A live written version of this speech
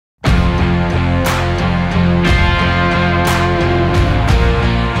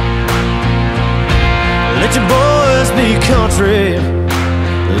country.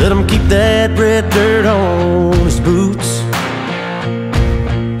 Let him keep that red dirt on his boots.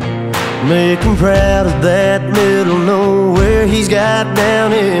 Make him proud of that middle nowhere he's got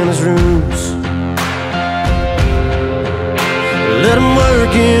down in his roots. Let him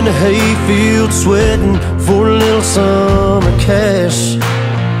work in the hayfield, sweating for a little summer cash.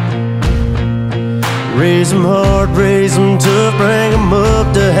 Raise them hard, raise them tough, bring them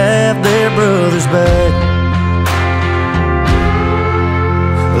up to have their brothers back.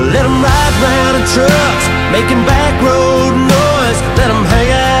 Let them ride round in trucks, making back road noise. Let them hang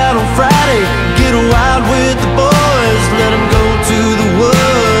out on Friday, get wild with the boys. Let them go to the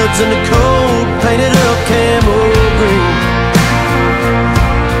woods in the cold, painted up camo green.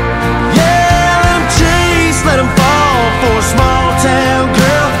 Yeah, let them chase, let them fall for a small town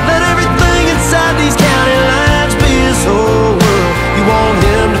girl. Let everything inside these county lines be his whole world. You want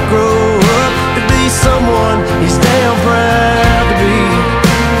him to grow up to be someone he's damn proud to be.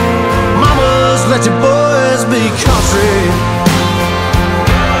 Mamas, let your boys be country.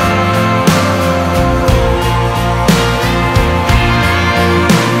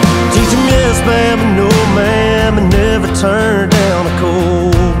 Teach him yes ma'am and no ma'am, and never turn down a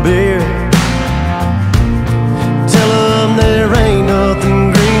cold beer. Tell him there ain't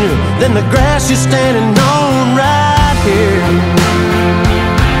nothing greener than the grass you're standing on right here.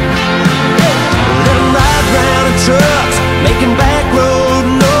 Let them ride round in trucks, making back road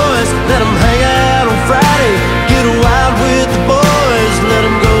noise. Let them hang out on Friday, get wild with the boys. Let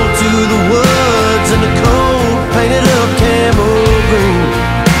them go to the woods in the cold, painted up camo green.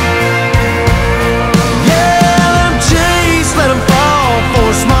 Yeah, let them chase, let them fall for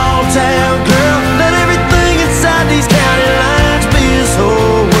a small town girl. Let everything inside these county lines be his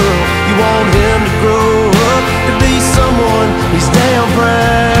whole world. You want him to grow up to be someone he's damn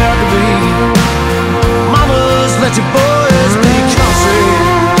proud to be. Mamas, let your boys be country.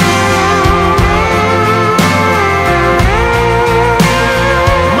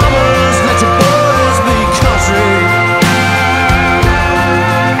 Mamas, let your boys be country.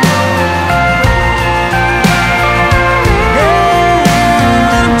 Yeah,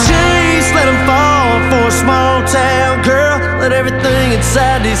 let him chase, let him fall for a small town girl. Let everything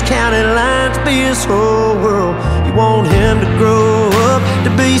inside these county lines be his whole world. You want him to grow up to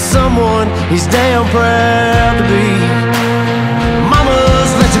be someone he's damn proud to be.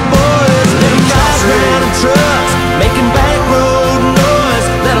 Mamas, let your boys be country. Ride round in trucks, making back road noise.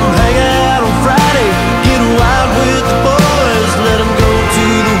 Let them hang out on Friday, get wild with the boys. Let them go to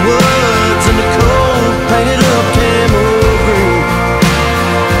the woods in the cold, painted up camo green.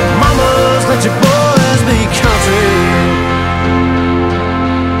 Mamas, let your boys be country.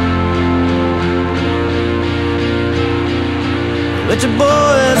 Let your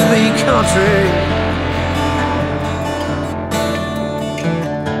boys be country.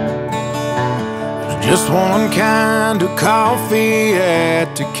 There's just one kind of coffee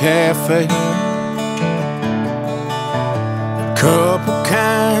at the cafe, a couple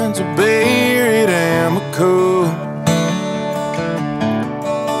kinds of beer at Amico,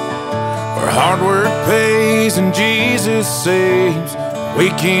 where hard work pays and Jesus saves.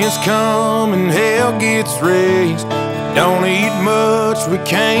 Weekends come and hell gets raised. Don't eat much, we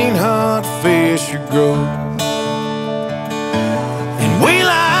can't hunt, fish, or grow. And we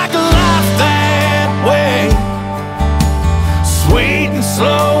like a life that way, sweet and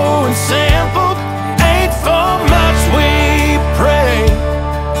slow and simple. Ain't for much we pray,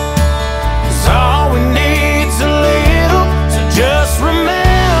 'cause all we need's a little. So just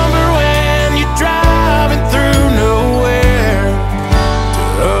remember when you're driving through nowhere,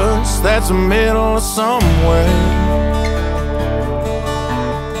 to us that's the middle of somewhere.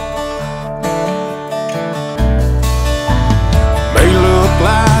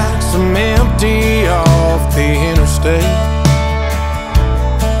 Like some empty off the interstate,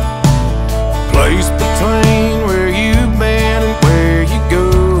 place between where you've been and where you go.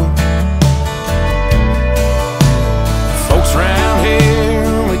 Folks around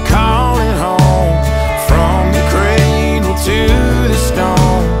here, we call it home, from the cradle to the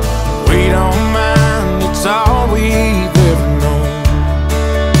stone. We don't mind, it's all we've ever known.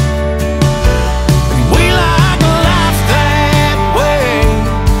 And we like a life that way,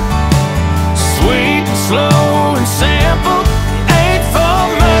 sweet and slow and simple.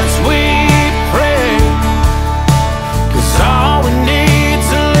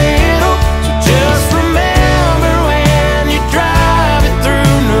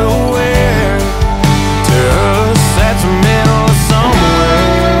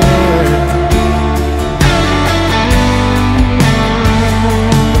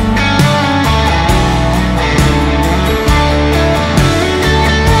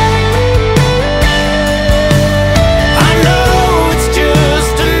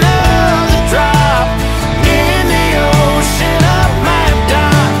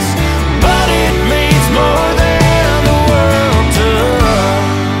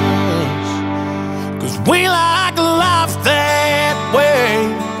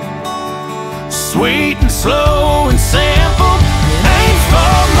 sweet and slow and simple. It ain't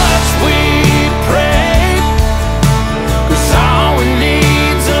for much we pray, 'cause all we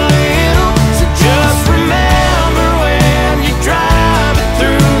need's a little. So just remember when you're driving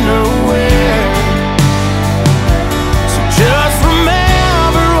through nowhere. So just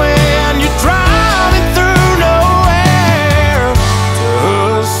remember when you're driving through nowhere. To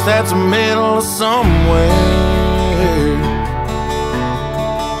us, that's the middle of somewhere,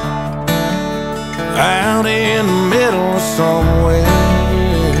 out in the middle of somewhere.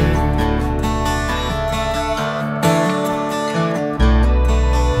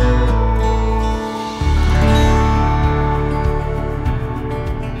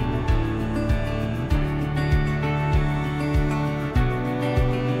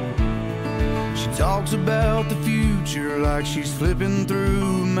 She talks about the future like she's flipping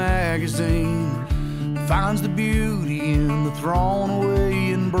through a magazine. Finds the beauty in the thrown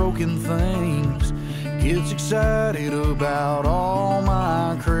away and broken things. Gets excited about all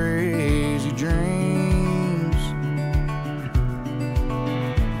my crazy dreams.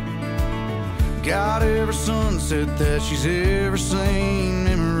 Got every sunset that she's ever seen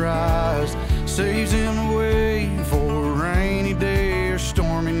memorized. Saves him away for a rainy day or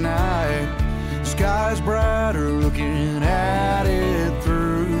stormy night. Sky's brighter looking at it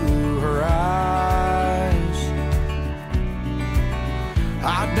through her eyes.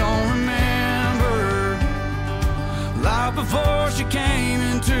 I don't remember life before she came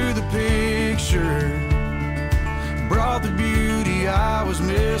into the picture. Brought the beauty I was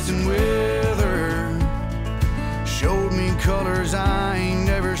missing with her. Showed me colors I ain't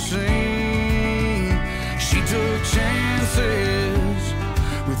never seen. She took chances.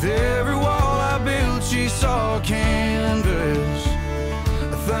 With every wall I built, she saw canvas.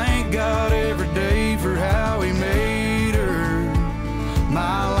 I thank God every day for how he made her.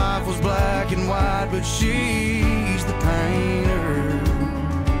 My life was black and white, but she's the painter.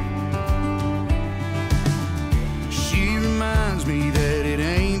 She reminds me that it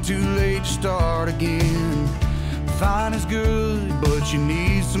ain't too late to start again. Fine is good, but you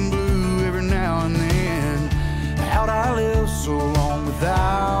need some blue every now and then. How'd I live so long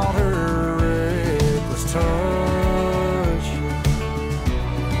without her reckless touch?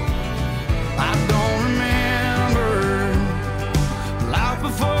 I don't remember life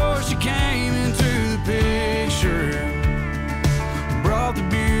before she came into the picture. Brought the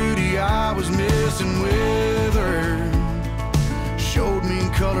beauty I was missing with her. Showed me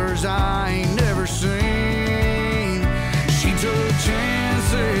colors I ain't never seen. She took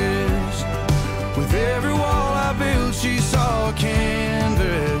chances. With every wall I built, she saw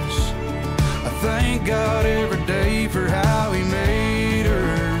canvas. I thank God every day for how he made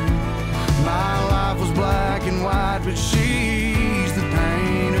her. My life was black and white, but she's the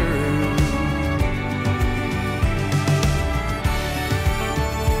painter.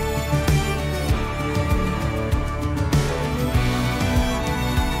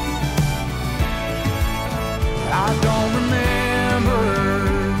 I don't remember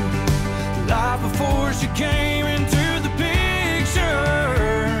life before she came into the picture.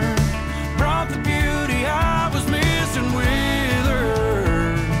 Brought the beauty I was missing with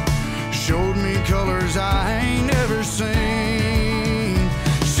her. Showed me colors I ain't never seen.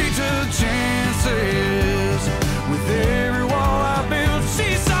 She took chances. With every wall I built,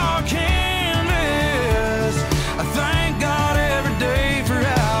 she saw canvas. I thank God every day for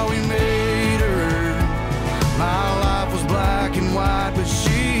how he made her. My life was black and white, but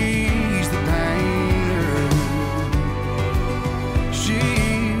she's the painter.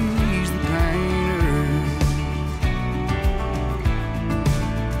 She's the painter.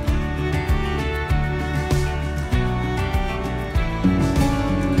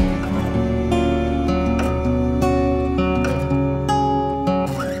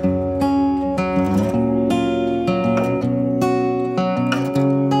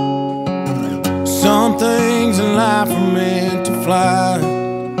 Some things in life are meant to fly,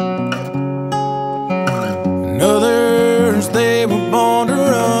 and others they were born to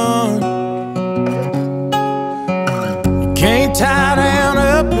run. You can't tie down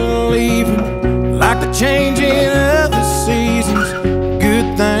up and leave it, like the changing of the seasons. Good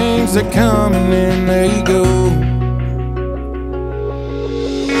things that come and then they go,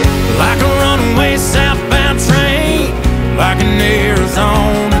 like a runaway southbound train, like an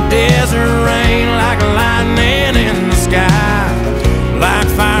Arizona desert rain, like lightning in the sky, like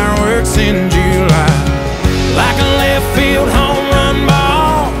fireworks in July, like a left field home run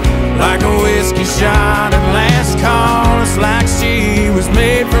ball, like a whiskey shot at last call. It's like she was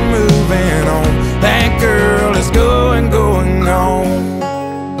made for moving on. That girl is going, going on.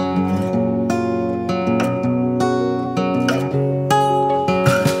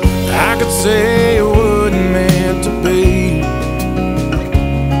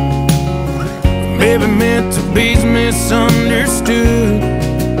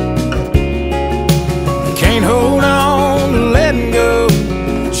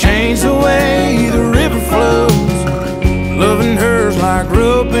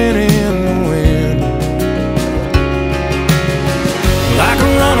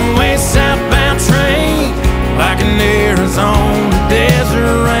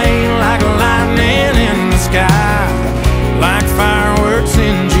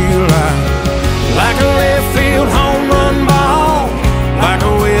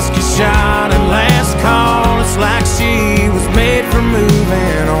 whiskey shot and last call. It's like she was made for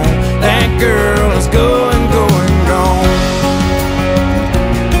moving on. That girl is going, going, gone.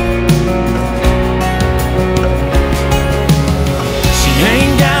 She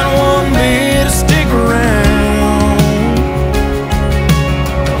ain't got one bit to stick around.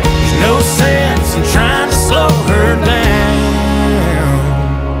 There's no sense in trying to slow her down.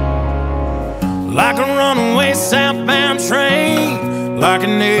 Like a runaway southbound train, like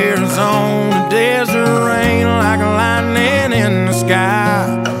an Arizona desert rain, like a lightning in the sky,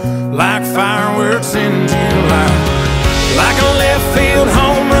 like fireworks in July, like a left field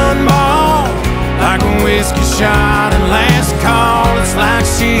home run ball, like a whiskey shot